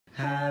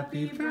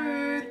Happy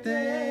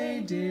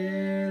birthday,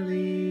 dear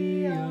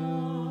Leo.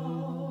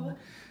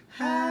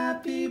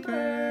 Happy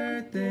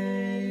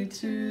birthday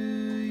to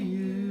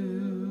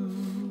you.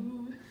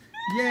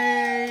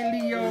 Yay,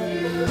 Leo.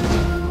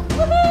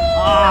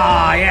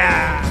 Oh,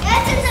 yeah.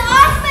 This is the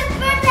awesomest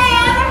birthday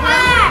I ever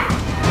had.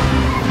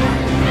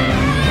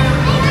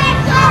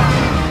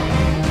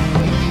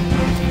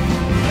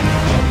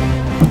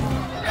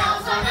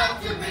 Bells are not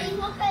to ring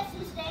on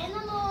Christmas Day in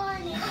the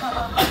morning.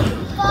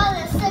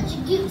 Father's such a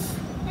goose,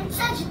 and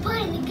such a put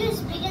in the goose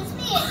because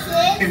me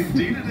it is.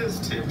 Indeed it is,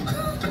 Tim.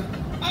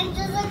 And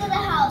just look at the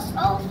house.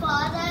 Oh,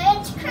 Father,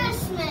 it's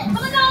Christmas. Come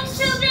along,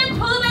 children.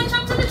 Pull the bench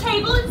up to the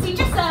table and seat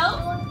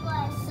yourself. Lord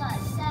bless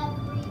us,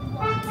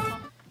 everyone.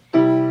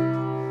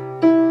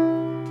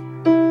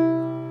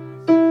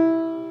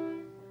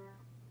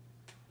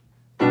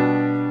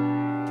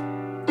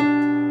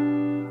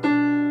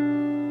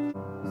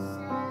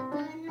 Said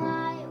the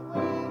night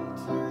wind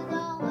to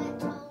the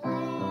little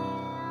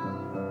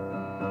lamb.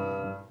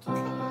 Do you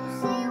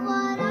see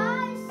what I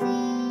see?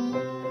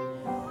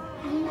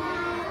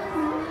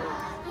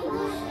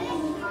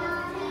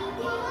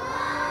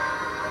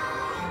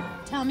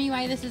 Tell me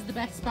why this is the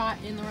best spot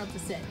in the world to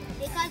sit.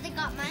 Because I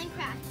got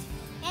Minecraft,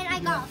 and I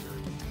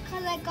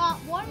got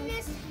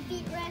warmness,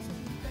 feet rest.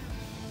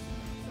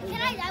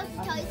 Can I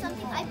also tell you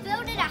something? I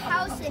built a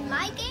house in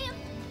my game,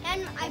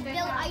 and I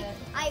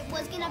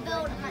was gonna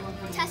build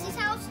Tessie's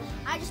house.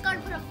 I just gotta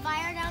put a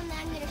fire down there.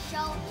 I'm gonna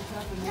show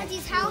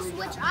Tessie's house,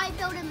 which I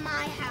built in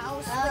my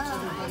house,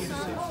 which is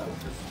awesome.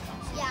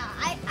 Yeah,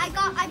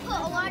 I put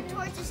a lot of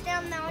torches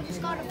down. Now I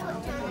just gotta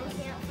put down a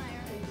campfire.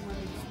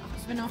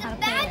 We know how The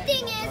to play bad it.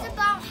 thing is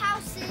about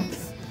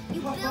houses, you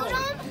build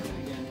them,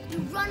 you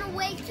run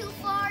away too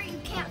far, you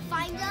can't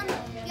find them,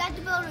 you have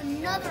to build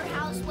another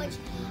house, which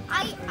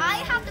I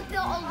have to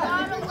build a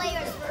lot of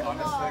layers for the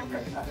wall.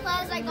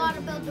 Plus I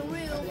gotta build the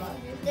roof,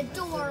 the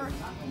door,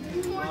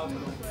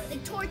 the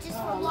torches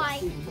for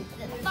light,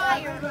 the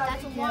fire,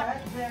 that's a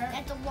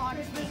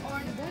water thing.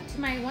 To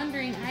my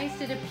wondering eyes,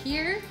 did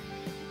appear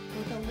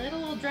with a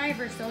little old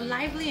driver so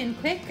lively and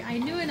quick, I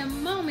knew in a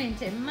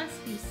moment it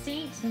must be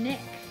Saint Nick.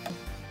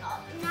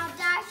 Now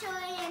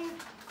Dashley and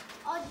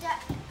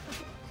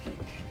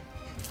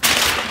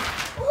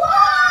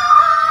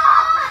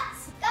What?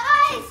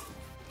 Guys!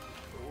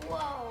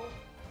 Whoa.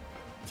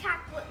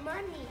 Attack with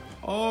money.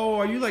 Oh,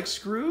 are you like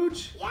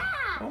Scrooge? Yeah.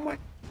 Oh my.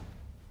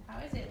 How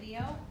is it,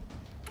 Leo?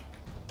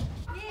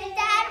 And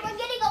Dad, we're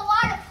getting a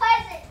lot of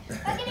presents.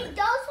 We're getting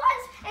those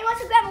ones, and once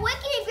we grab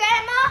Wiki and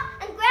Grandma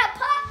and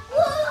Grandpa. Woo!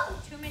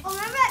 Oh,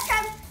 remember that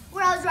time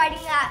where I was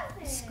riding that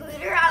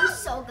scooter? I'm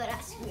so good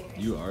at scooters.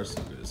 You are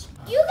so good.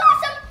 You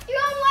got your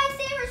own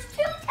lightsabers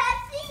too,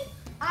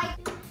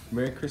 Tessie?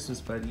 Merry Christmas,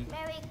 buddy.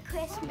 Merry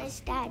Christmas,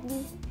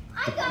 Daddy.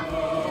 I got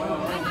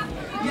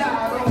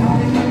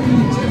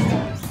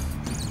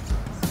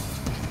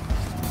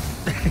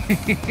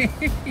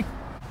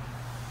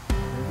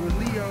With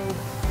Leo.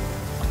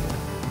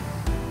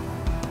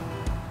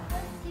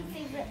 What's your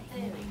favorite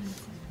food?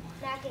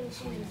 Mac and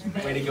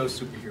cheese. Way to go,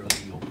 superhero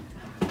Leo.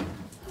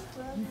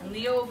 And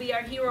Leo will be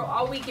our hero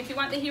all week. If you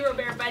want the hero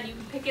bear bud, you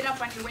can pick it up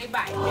on your way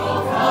by. Okay?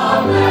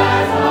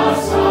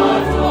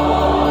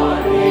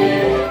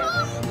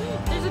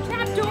 There's a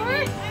trap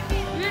door?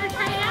 You better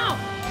try it out.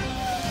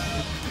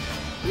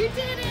 You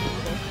did it!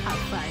 How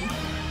fun.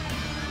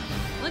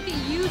 Look at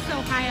you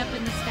so high up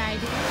in the sky.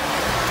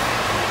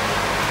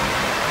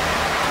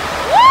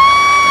 Woo!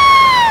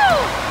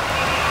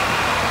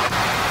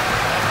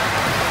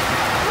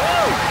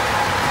 Woo!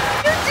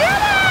 You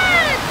did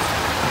it!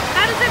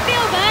 How does it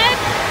feel, bud?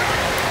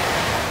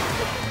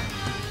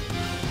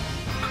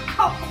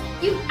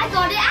 I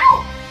got it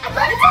out! I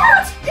got it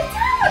out! It's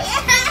out!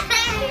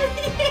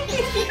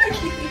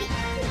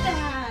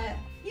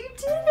 You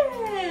did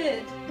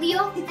it!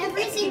 Leo,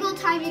 every single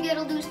time you get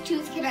a loose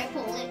tooth, can I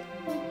pull it?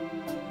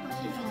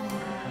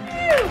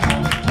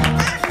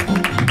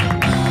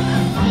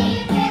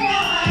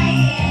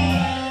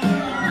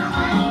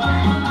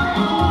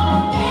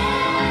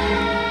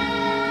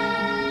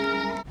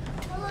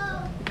 Hello,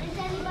 is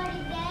anybody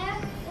there?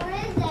 Where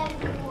is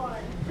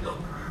everyone?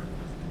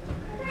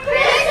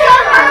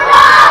 Christopher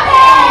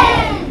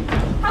Robin!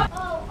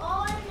 Oh,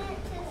 all I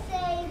meant to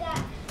say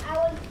that I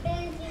was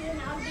busy and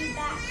I'll be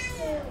back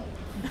soon.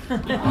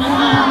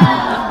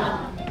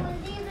 It was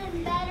even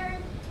better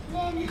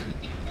than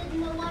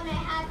the one I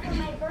had for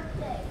my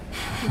birthday.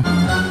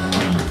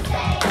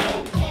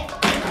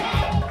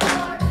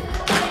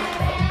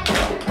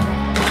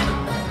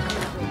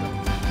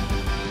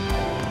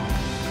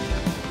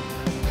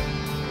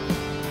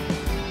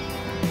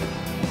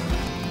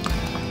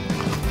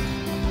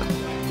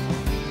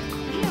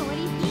 Leo, what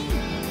do you think?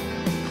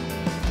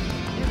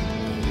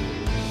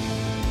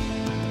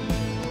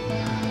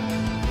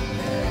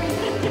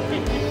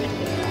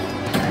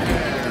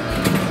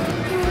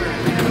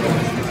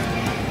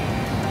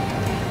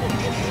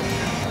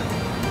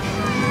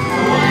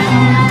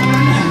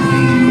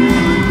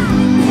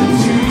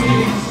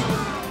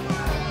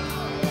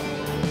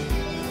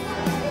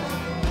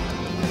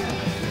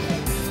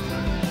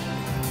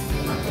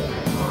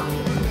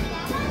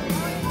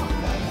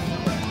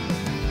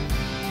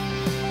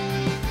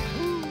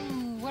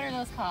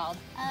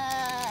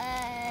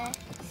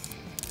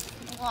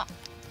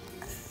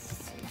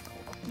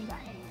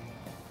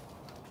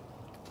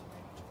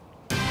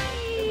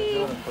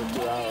 for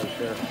 2 hours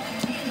here.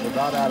 We're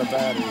about out of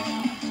battery.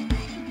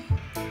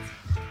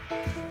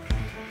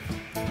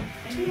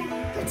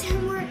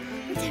 Pretend we're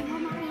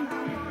mommy and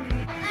papa.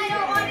 I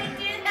don't want to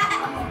do that.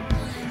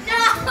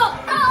 No!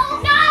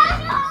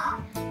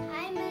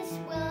 Hi, Miss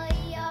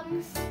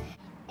Williams.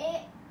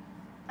 It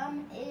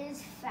is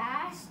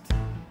fast.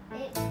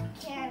 It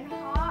can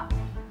hop.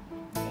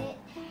 It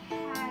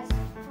has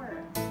fur.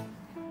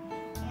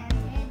 And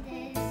it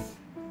is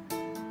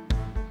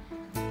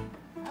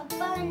a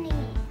bunny.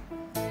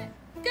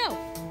 Go.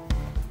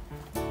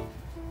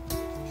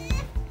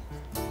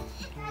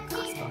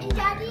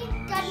 Daddy,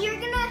 you're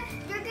gonna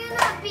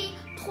be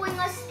pulling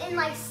us in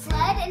like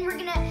sled, and you're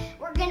gonna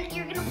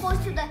pull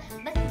us to the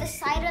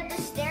side of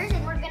the stairs,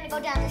 and we're gonna go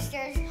down the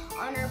stairs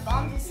on our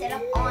bombs and sit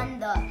up on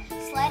the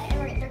sled,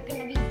 and they're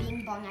gonna be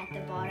Bing Bong at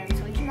the bottom,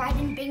 so we can ride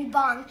in Bing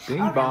Bong.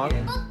 Bing Bong.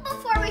 But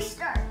before we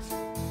start,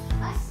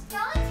 a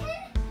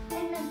skeleton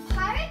and the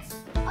Pirates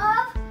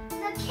of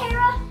the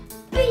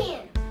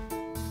Caribbean.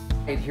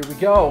 Right, here we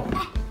go.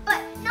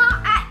 But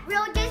not at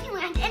real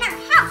Disneyland, in our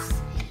house.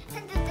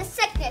 The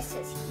sickness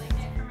is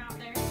here. From out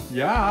there.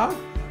 Yeah.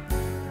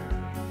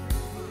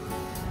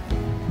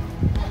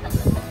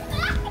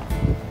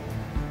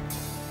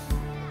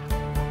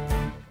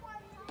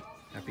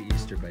 Happy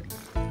Easter, buddy.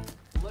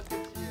 Look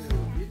at you.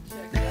 You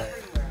check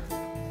everywhere.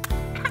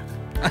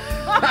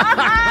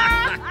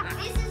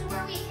 This is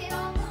where we hit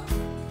all the...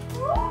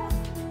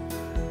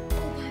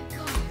 Oh my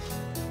gosh.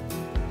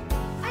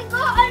 I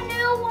got a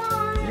new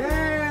one.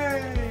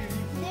 Yay!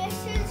 This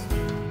is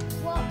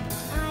what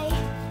I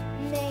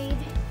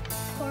made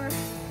for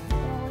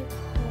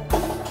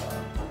Lollipop.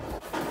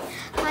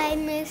 Hi,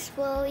 Miss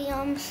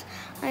Williams.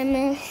 I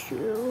miss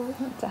you.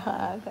 It's a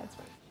hug. That's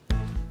right.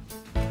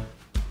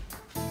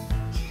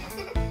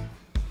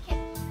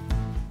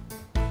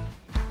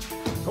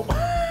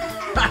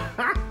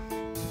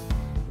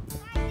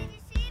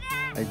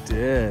 I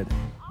did.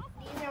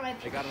 These are my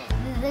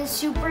the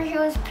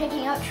superhero's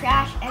picking up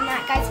trash, and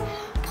that guy's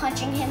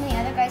punching him. The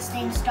other guy's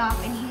saying stop,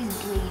 and he's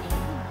bleeding.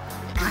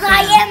 'Cause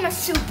I am a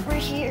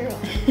superhero.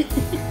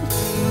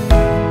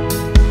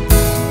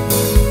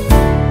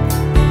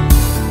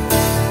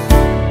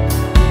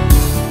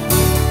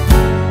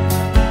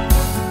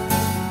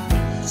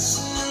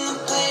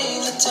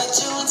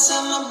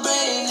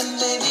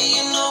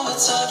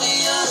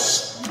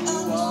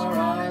 You are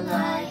our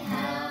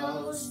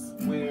lighthouse.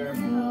 We're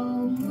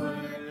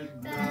homeward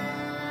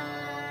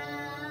bound.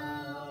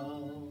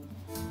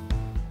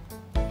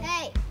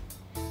 Hey,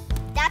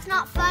 that's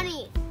not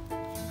funny.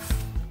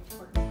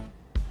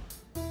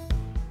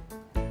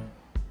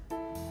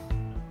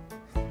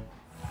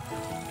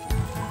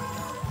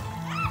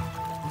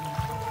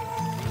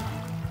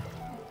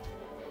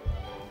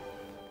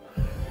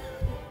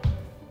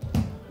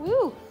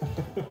 Woo.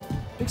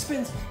 Big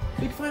spins.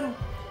 Big final.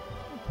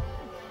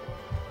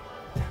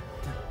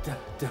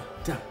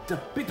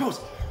 Big pose.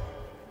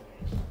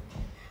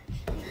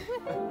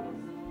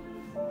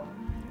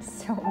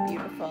 So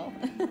beautiful.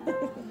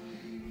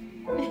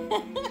 When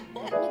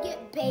you get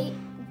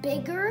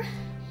bigger,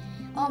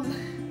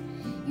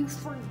 you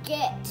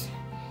forget.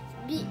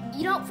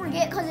 You don't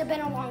forget because it's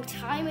been a long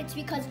time. It's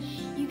because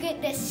you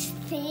get this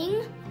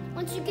thing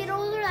once you get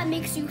older that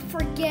makes you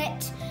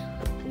forget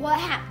what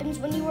happens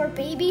when you were a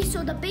baby.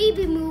 So the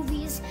baby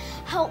movies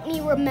help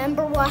me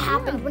remember what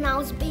happened when I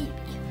was a baby.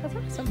 That's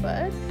awesome,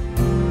 bud.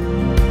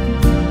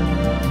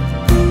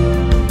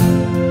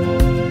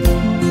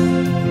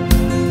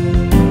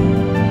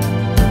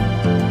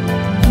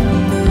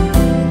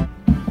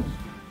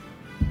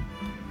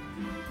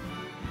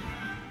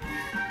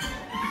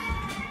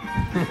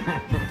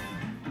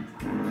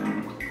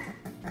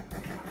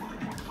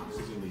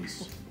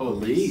 Oh,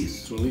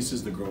 Elise. So Elise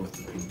is the girl with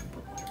the pink.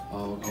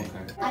 Oh, okay.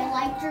 I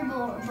liked her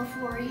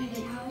before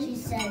she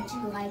said she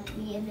liked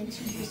me, and then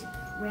she just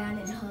ran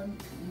and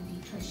hugged me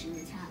because she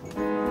was happy.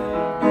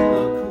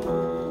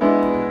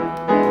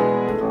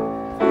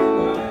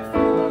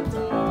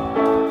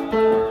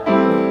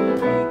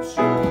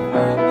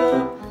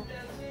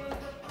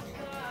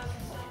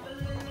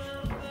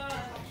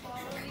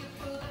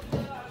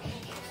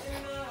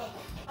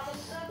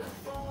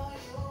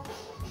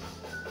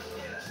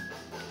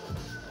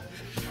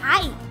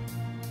 Hi.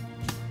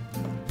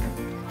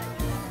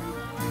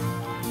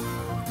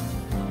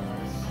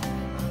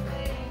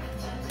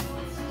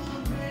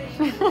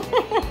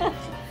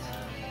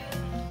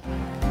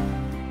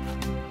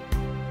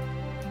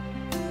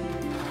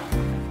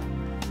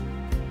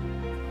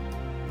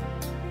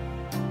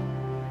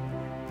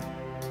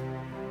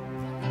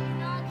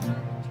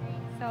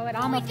 So it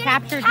almost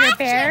captured your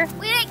bear.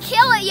 We didn't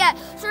kill it yet,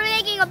 so we're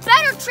making a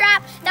better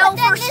trap that will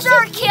for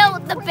sure kill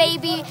the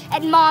baby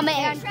and mama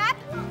and trap.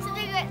 So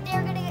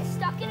they're gonna get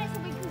stuck in it,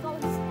 so we can go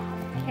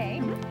inside.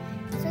 Okay.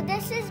 So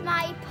this is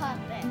my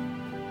puppet.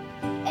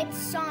 It's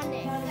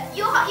Sonic.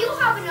 You'll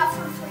have enough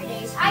for 3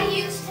 days. I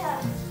used to.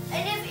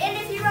 And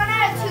if you run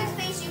out of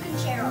toothpaste, you can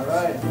share All it.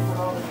 right. Put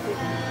on the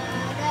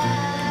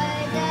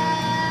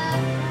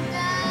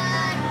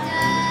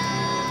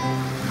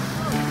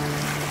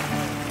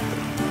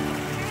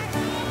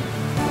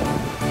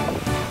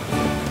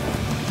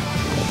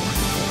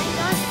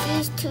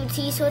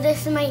So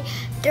this is my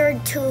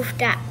third tooth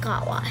that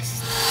got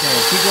lost.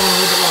 Okay, keep going a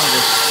little bit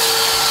longer.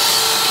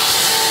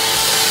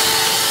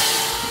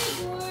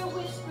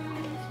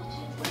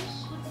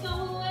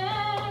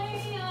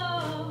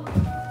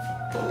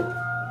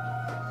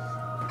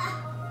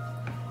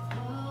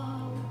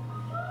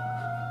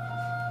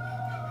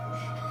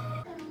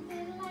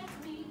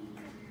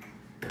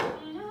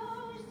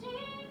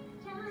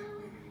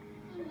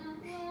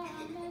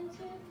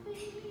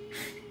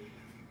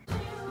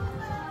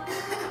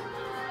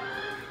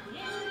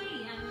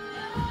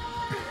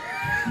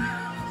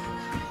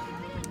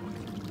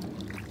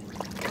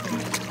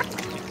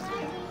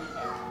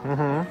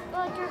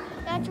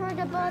 That's where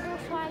the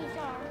butterflies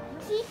are.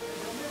 See?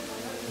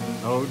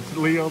 Oh,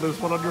 Leo, there's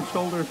one on your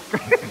shoulder.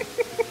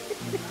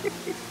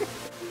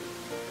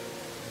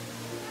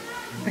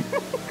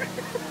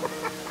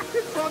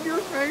 It's on your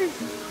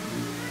face.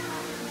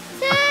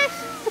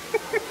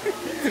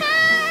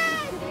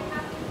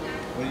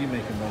 What are you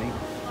making, buddy?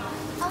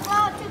 A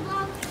lot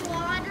of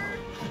water.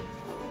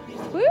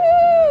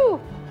 Woo!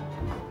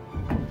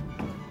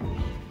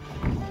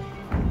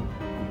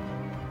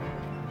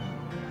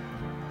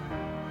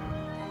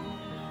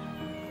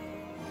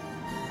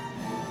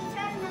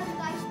 Turn those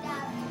lights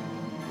down.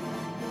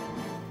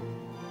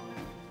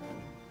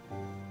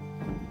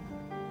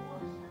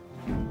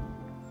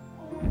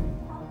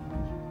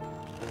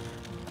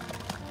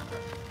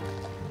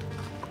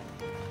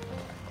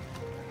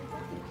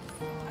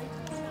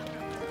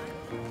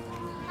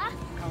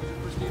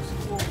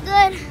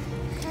 Good.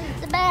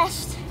 The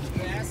best.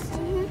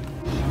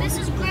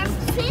 Mrs.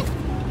 Griffith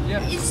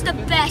is the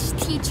best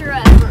teacher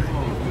ever.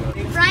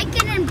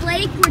 Riken and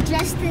Blake were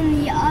just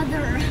in the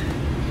other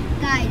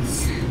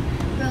guys'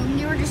 room.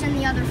 They were just in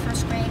the other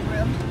first grade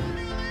room.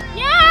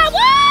 Yeah!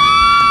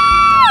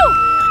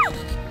 Woo!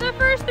 The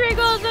first 3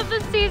 goals of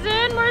the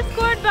season were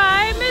scored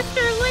by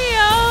Mr.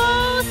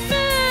 Leo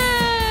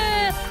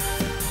Smith.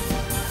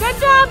 Good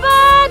job,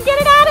 bud!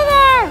 Get it out of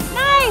there!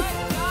 Nice!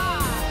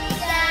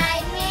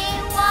 Beside me,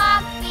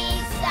 walk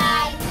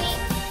beside me,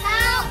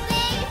 help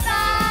me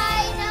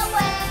find a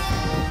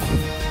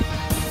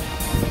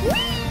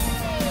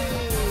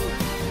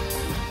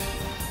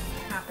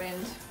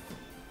Happened.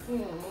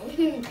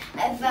 way.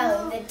 I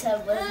fell in the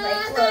tub with my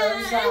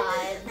clothes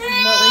on.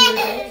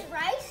 This is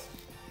rice.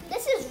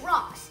 This is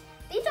rocks.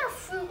 These are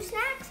fruit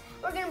snacks.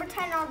 We're gonna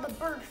pretend are the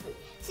bird food.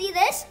 See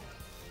this?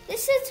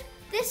 This is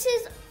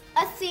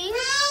a thing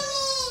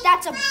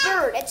that's a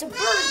bird. It's a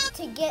bird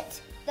to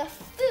get the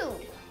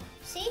food.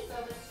 See?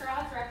 So the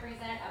straws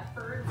represent a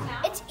bird's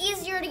mouth. It's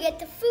easier to get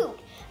the food.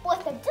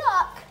 With a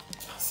duck,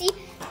 see,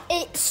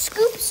 it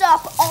scoops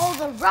up all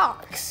the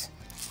rocks.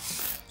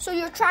 So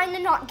you're trying to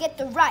not get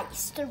the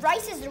rice. The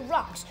rice is the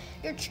rocks.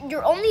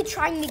 You're only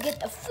trying to get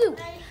the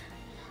food.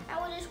 I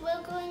was just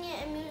wiggling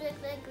it in music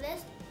like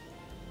this,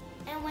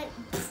 and went.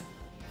 Pff.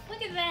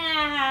 Look at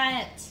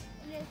that.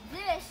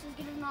 This is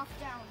gonna knock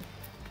down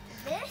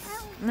this,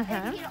 and it's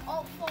gonna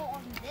all fall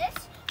on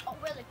this. Oh,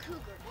 where the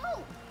cougar?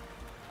 Whoa!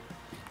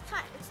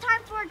 It's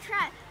time for a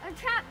trap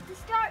to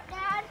start,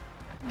 Dad.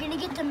 We're gonna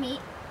get the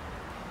meat.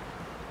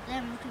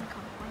 Then we can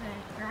come.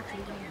 We're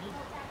actually gonna eat.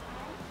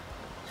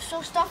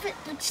 So stuff it.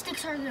 The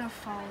sticks are gonna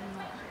fall in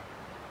the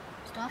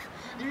stuff.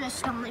 They're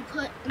just gonna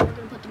put, and we're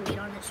gonna put the meat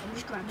on it. So I'm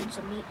just grabbing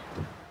some meat.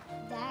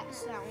 That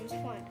sounds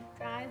fun.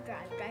 Drive.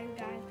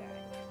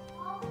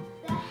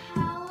 The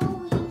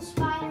Halloween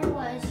spider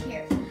was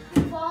here.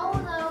 Follow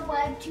the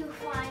web to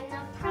find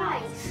the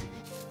prize.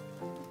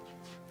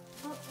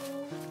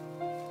 Uh-oh.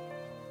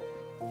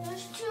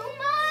 There's too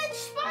much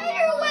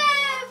spider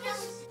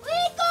webs! We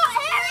got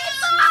Harry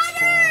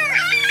Potter!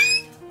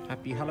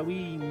 Happy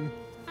Halloween.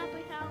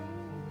 Happy Halloween.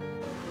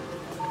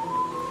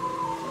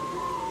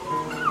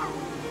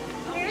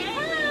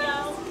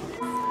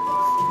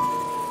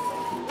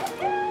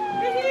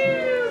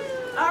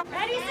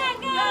 Ready, set,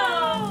 go!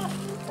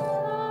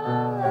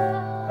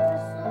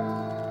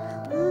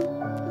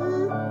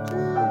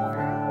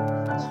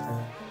 Let's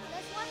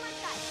one more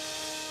time.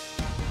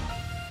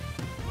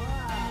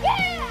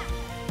 Yeah!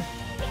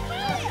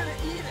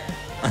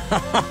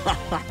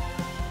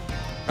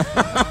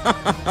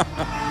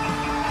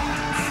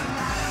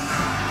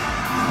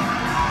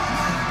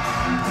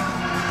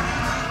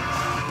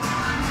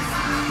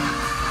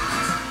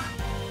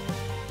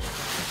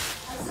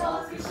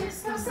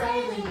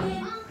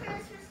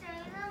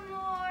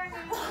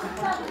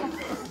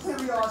 Here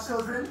we are,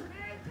 children.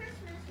 Merry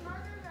Christmas,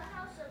 Mother, the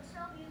house looks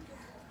so beautiful.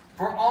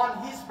 For on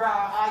his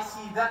brow I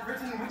see that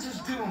written which is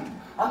doomed,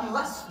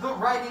 unless the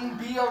writing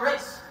be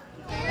erased.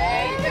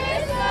 Merry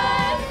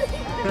Christmas!